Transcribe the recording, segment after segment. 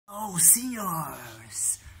Hello,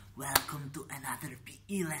 seniors! Welcome to another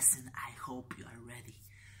PE lesson. I hope you are ready.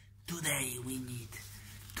 Today we need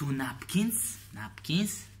 2 napkins,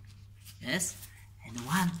 yes, and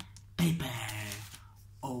 1 paper.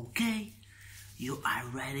 Okay, you are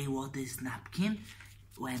ready? What is napkin?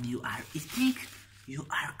 When you are eating, you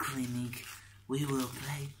are cleaning. We will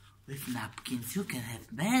play with napkins. You can have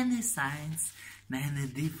many signs, many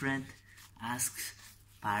different asks.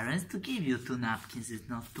 Parents to give you 2 napkins is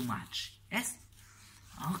not too much, yes?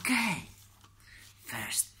 Okay.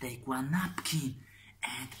 First take 1 napkin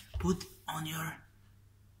and put on your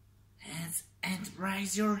hands and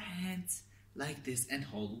raise your hands like this and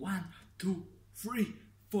hold 1, 2, 3,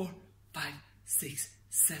 4, 5, 6,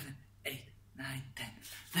 7, 8, 9, 10.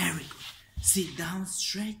 Very good. Sit down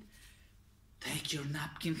straight. Take your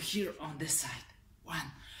napkin here on the side. 1,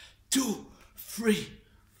 2, 3,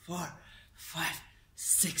 4, 5,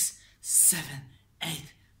 6, 7, 8,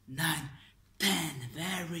 9, 10.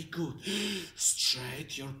 Very good.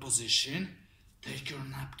 Straight your position. Take your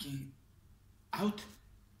napkin out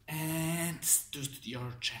and to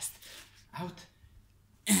your chest. Out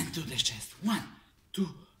and to the chest. 1, 2,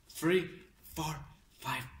 3, 4,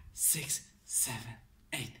 5, 6, 7,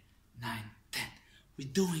 8, 9, 10. We're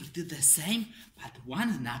doing the same, but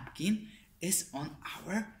 1 napkin is on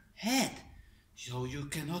our head. So you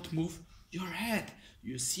cannot move your head.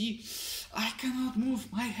 You see, I cannot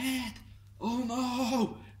move my head. Oh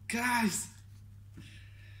no, guys.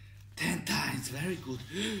 10 times, very good.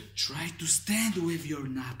 Try to stand with your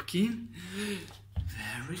napkin.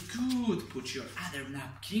 Very good. Put your other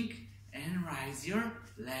napkin and raise your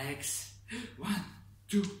legs. 1,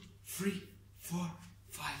 2, 3, 4,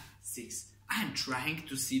 5, 6. I'm trying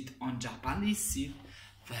to sit on Japanese seat.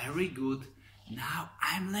 Very good. Now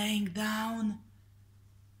I'm laying down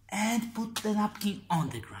and put the napkin on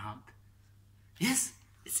the ground. Yes,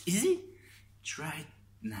 it's easy. Try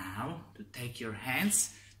now to take your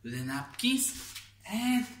hands to the napkins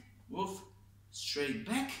and move straight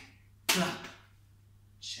back, clap.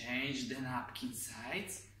 Change the napkin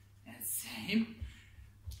sides and same,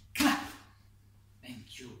 clap.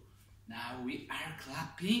 Thank you. Now we are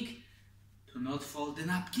clapping to not fold the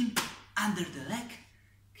napkin under the leg.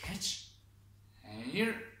 Catch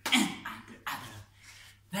here and under other.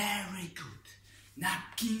 Very good.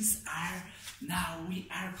 Napkins are, now we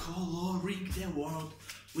are coloring the world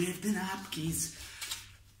with the napkins.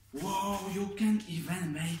 Whoa, you can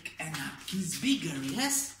even make a napkins bigger,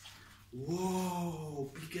 yes? Whoa,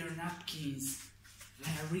 bigger napkins.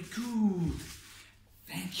 Very good.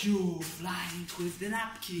 Thank you, flying with the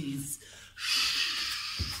napkins.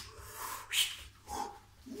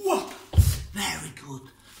 Whoa, very good.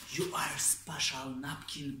 You are a special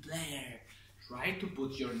napkin player. Try to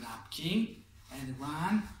put your napkin and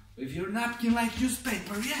run with your napkin like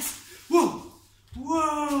newspaper, yes? Whoa!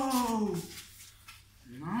 Whoa!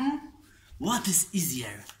 No? What is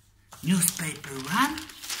easier? Newspaper run?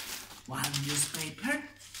 1 newspaper?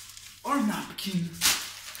 Or napkin?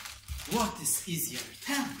 What is easier?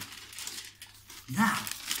 Tell me. Now,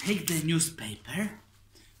 take the newspaper,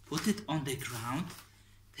 put it on the ground,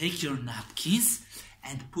 take your napkins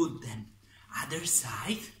and put them other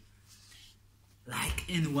side, like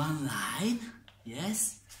in 1 line,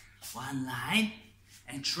 yes, 1 line,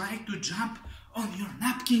 and try to jump on your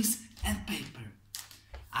napkins and paper.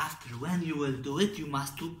 After when you will do it, you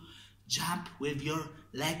must to jump with your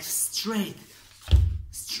legs straight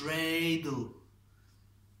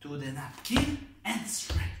to the napkin and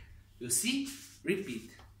straight. You see? Repeat.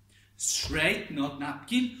 Straight, not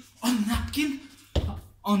napkin,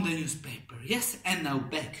 on the newspaper, yes, and now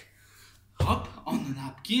back. Hop on the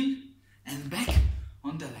napkin and back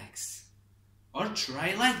on the legs. Or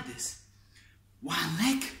try like this. 1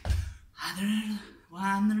 leg,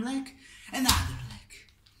 one leg, another leg.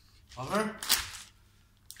 Or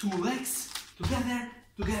 2 legs together,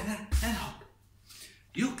 and hop.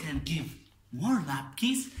 You can give more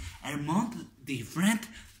napkins and more different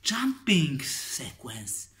jumping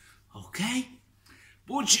sequence. Okay?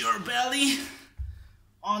 Put your belly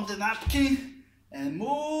on the napkin and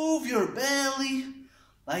move your belly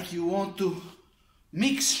like you want to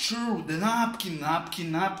mixture the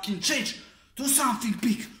napkin, change to something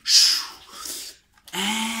big.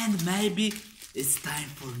 And maybe it's time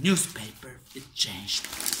for newspaper. It changed.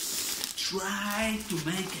 Try to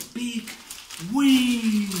make a big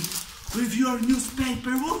wing with your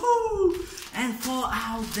newspaper. Woohoo! And fall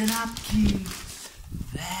out the napkin.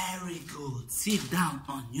 Very good. Sit down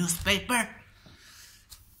on newspaper.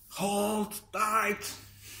 Hold tight.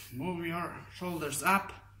 Move your shoulders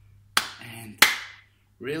up. And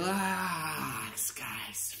relax,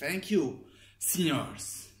 guys. Thank you,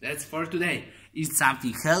 seniors. That's for today. Eat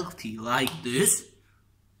something healthy like this.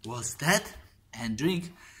 What's that? And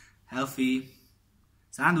drink healthy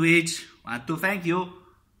sandwich. Want to thank you.